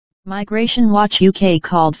Migration Watch UK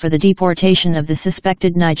called for the deportation of the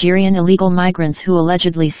suspected Nigerian illegal migrants who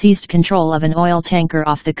allegedly seized control of an oil tanker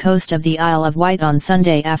off the coast of the Isle of Wight on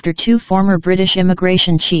Sunday after two former British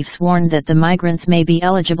immigration chiefs warned that the migrants may be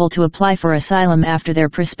eligible to apply for asylum after their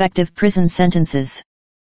prospective prison sentences.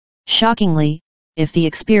 Shockingly, if the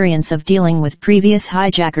experience of dealing with previous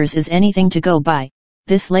hijackers is anything to go by,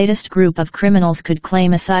 this latest group of criminals could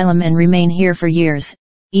claim asylum and remain here for years,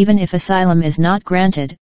 even if asylum is not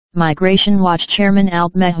granted, Migration Watch Chairman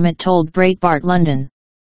Alp Mehmet told Breitbart London.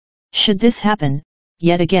 Should this happen,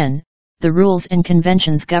 yet again, the rules and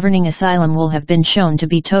conventions governing asylum will have been shown to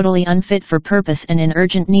be totally unfit for purpose and in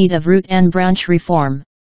urgent need of root and branch reform.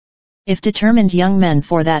 If determined young men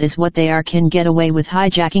for that is what they are can get away with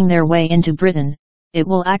hijacking their way into Britain, it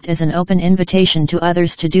will act as an open invitation to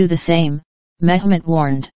others to do the same, Mehmet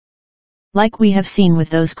warned. Like we have seen with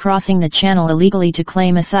those crossing the channel illegally to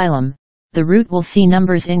claim asylum, the route will see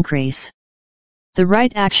numbers increase. The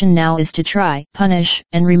right action now is to try, punish,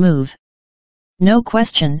 and remove. No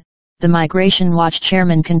question, the Migration Watch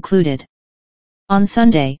chairman concluded. On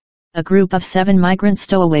Sunday, a group of 7 migrant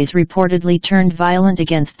stowaways reportedly turned violent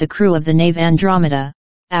against the crew of the Nave Andromeda,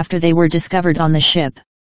 after they were discovered on the ship.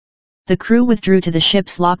 The crew withdrew to the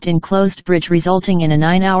ship's locked enclosed bridge, resulting in a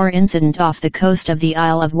 9-hour incident off the coast of the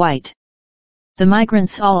Isle of Wight. The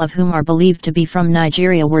migrants, all of whom are believed to be from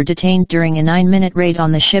Nigeria, were detained during a 9-minute raid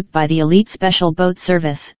on the ship by the Elite Special Boat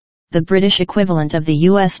Service, the British equivalent of the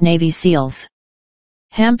U.S. Navy SEALs.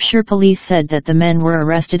 Hampshire police said that the men were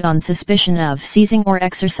arrested on suspicion of seizing or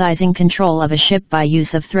exercising control of a ship by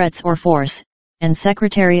use of threats or force, and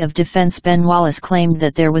Secretary of Defense Ben Wallace claimed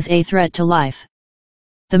that there was a threat to life.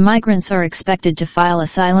 The migrants are expected to file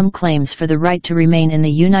asylum claims for the right to remain in the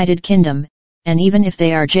United Kingdom, and even if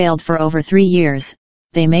they are jailed for over 3 years,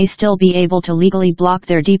 they may still be able to legally block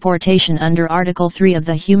their deportation under Article 3 of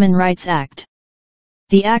the Human Rights Act.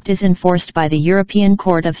 The Act is enforced by the European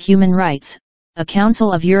Court of Human Rights, a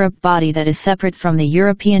Council of Europe body that is separate from the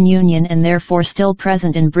European Union and therefore still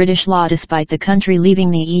present in British law despite the country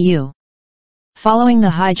leaving the EU. Following the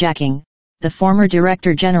hijacking, the former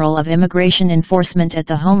Director General of Immigration Enforcement at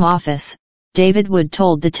the Home Office, David Wood,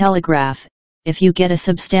 told The Telegraph, "If you get a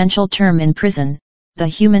substantial term in prison, the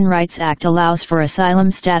Human Rights Act allows for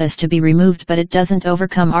asylum status to be removed, but it doesn't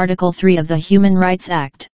overcome Article 3 of the Human Rights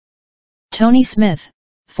Act." Tony Smith,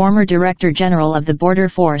 former Director General of the Border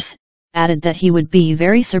Force, added that he would be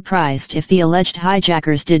very surprised if the alleged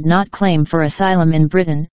hijackers did not claim for asylum in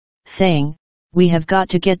Britain, saying, "We have got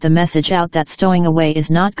to get the message out that stowing away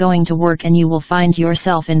is not going to work and you will find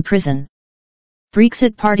yourself in prison."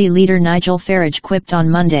 Brexit Party leader Nigel Farage quipped on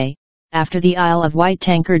Monday, after the Isle of Wight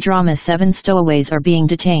tanker drama, 7 stowaways are being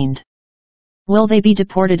detained. Will they be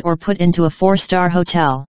deported or put into a 4-star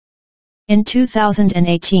hotel? In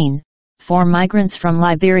 2018, 4 migrants from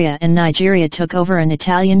Liberia and Nigeria took over an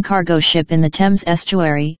Italian cargo ship in the Thames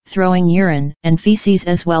estuary, throwing urine and feces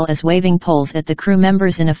as well as waving poles at the crew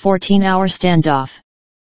members in a 14-hour standoff.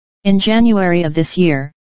 In January of this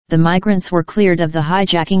year, the migrants were cleared of the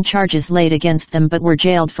hijacking charges laid against them but were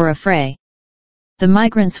jailed for a fray. The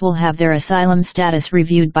migrants will have their asylum status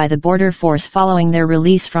reviewed by the Border Force following their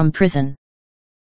release from prison.